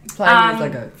man playing with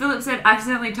Lego. Philip said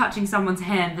accidentally touching someone's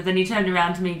hand, but then he turned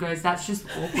around to me and goes, "That's just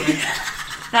awkward.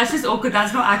 That's just awkward.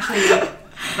 That's not actually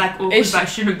like awkward, It's- but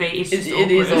shouldn't be. It's just It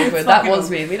is awkward. It's That fucking was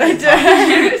weird. We don't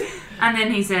touch. And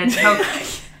then he said,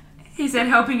 he said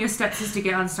helping your stepsister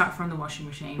get unstuck from the washing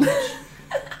machine. Which,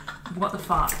 what the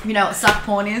fuck? You know what suck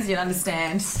porn is? You'd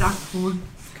understand. Stuck porn.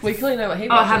 We clearly know what he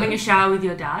Oh, watches. having a shower with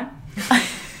your dad.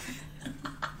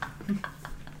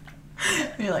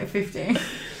 You're like 15.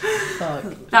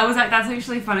 Fuck. That's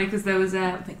actually funny because there was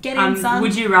a Get in, son.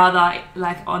 would you rather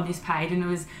like on this page, and it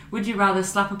was would you rather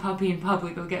slap a puppy in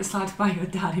public or get slapped by your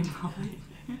dad in public?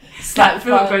 Slapped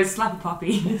Philip by, goes slap a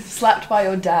puppy. slapped by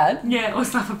your dad? Yeah, or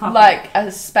slap a puppy. Like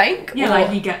a spank? yeah, or-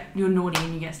 like you're naughty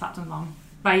and you get slapped on the bum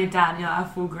by your dad. You're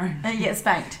like full grown. And you get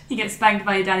spanked. You get spanked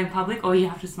by your dad in public, or you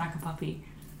have to smack a puppy.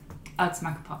 I'd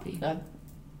smack a puppy.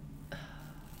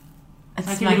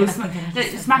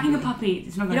 Smacking a puppy,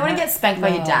 it's not You going don't want to get spanked by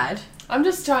your No. dad. I'm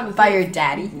just trying to By think. your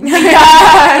daddy.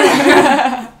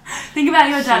 Think about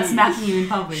your dad smacking you in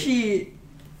public. Shit.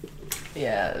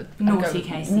 Yeah. Naughty,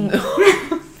 Casey.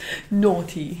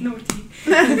 Naughty. Naughty.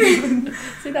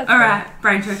 See, that's Alright,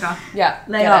 brain tricker. Yeah.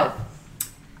 Lay get off.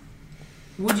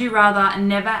 Would you rather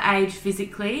never age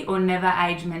physically or never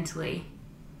age mentally?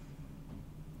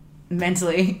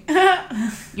 Mentally.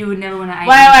 You would never want to age.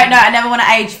 Wait, no, I never want to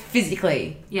age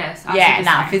physically. Yes. I Yeah, said the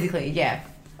nah, same. physically, yeah.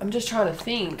 I'm just trying to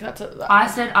think. I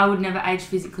said I would never age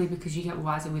physically because you get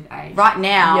wiser with age. Right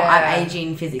now, Yeah. I'm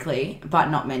aging physically, but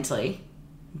not mentally.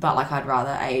 But, like, I'd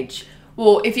rather age...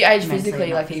 Well, if you age Mentally, physically,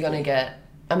 not like, you're going to get...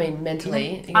 I mean,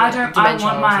 mentally. you're I gonna don't. get I dementia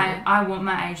want or my. something. I want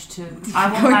my age to. I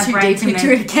want Going my too brain deep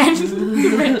to. into it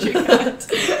again.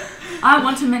 I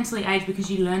want to mentally age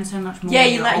because you learn so much more. Yeah, when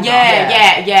you you're learn... older.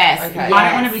 Yeah, yes. Okay. I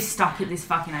don't want to be stuck at this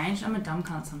fucking age. I'm a dumb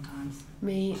cunt sometimes.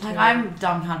 Me too. Like, I'm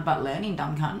dumb cunt, but learning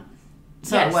dumb cunt.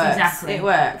 So Yes, it works. exactly. It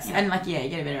works. Yeah. And, like, yeah, you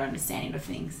get a better understanding of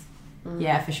things.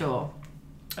 Yeah, for sure.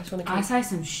 I just want to I keep... say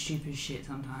some stupid shit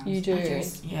sometimes. You do. I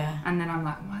just- Yeah. and then I'm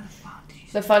like, why the fuck did you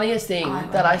say The funniest thing I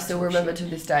that I like still talk remember shit. to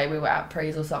this day, we were at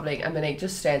Prees or something, and Monique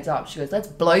just stands up. She goes, "Let's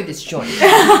blow this joint."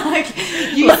 Like,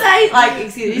 you say, like,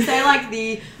 excuse me, you say, like,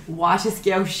 the whitest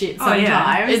girl shit Oh, sometimes.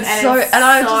 yeah. It's and so- it's and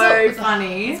I so just-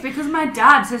 funny. It's because my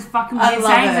dad says fucking I weird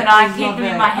love sayings it. and I I keep love them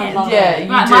in it. my I head. love Yeah, it. you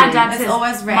Like, do. my dad It's says.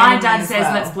 always My randomly dad as says,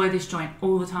 well. "Let's blow this joint"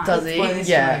 all the time. Does he? blow this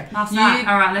Yeah. joint. Last You- night,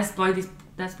 all right, let's blow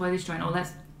this joint, or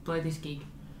let's blow this gig.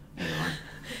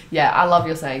 Yeah, I love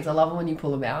your sayings. I love it when you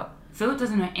pull them out. Philip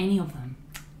doesn't know any of them.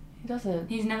 He doesn't.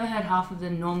 He's never heard half of the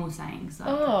normal sayings like,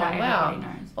 Oh, that wow. everybody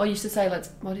knows. Or you used to say, "Let's."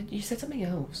 What did you said something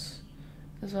else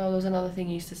as well? There was another thing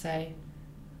you used to say.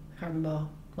 I can't remember.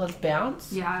 Let's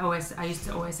bounce. Yeah, I used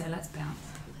to always say, "Let's bounce."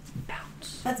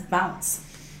 Bounce. Let's bounce.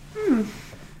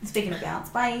 Speaking of bounce,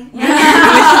 bye. We're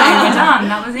done.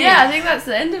 That was it. Yeah, I think that's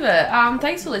the end of it.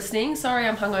 Thanks for listening. Sorry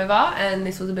I'm hungover, and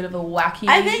this was a bit of a wacky.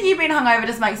 I think you being hungover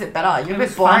just makes it better. You're a It bit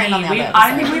was boring funny. on the other I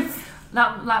don't episode. think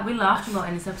we've we laughed a lot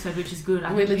in this episode, which is good.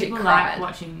 I We think legit people cried. like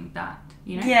watching that.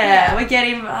 You know. Yeah, we're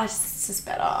getting... it's just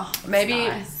better. It's Maybe.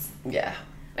 nice. Yeah.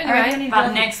 Alright, Anyway,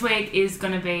 But next week is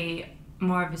going to be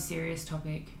more of a serious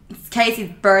topic. It's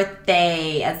Casey's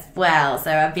birthday as well,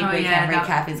 so our big Oh, weekend yeah, that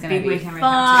recap is going to big be weekend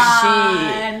recap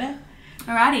fun.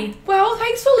 Alrighty. well,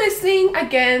 thanks for listening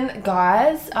again,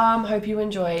 guys. Hope you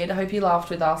enjoyed. I hope you laughed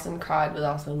with us and cried with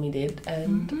us when we did.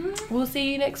 And we'll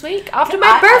see you next week after my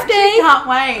I birthday. actually can't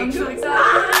wait. I'm so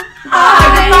excited.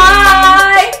 Bye.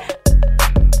 Bye.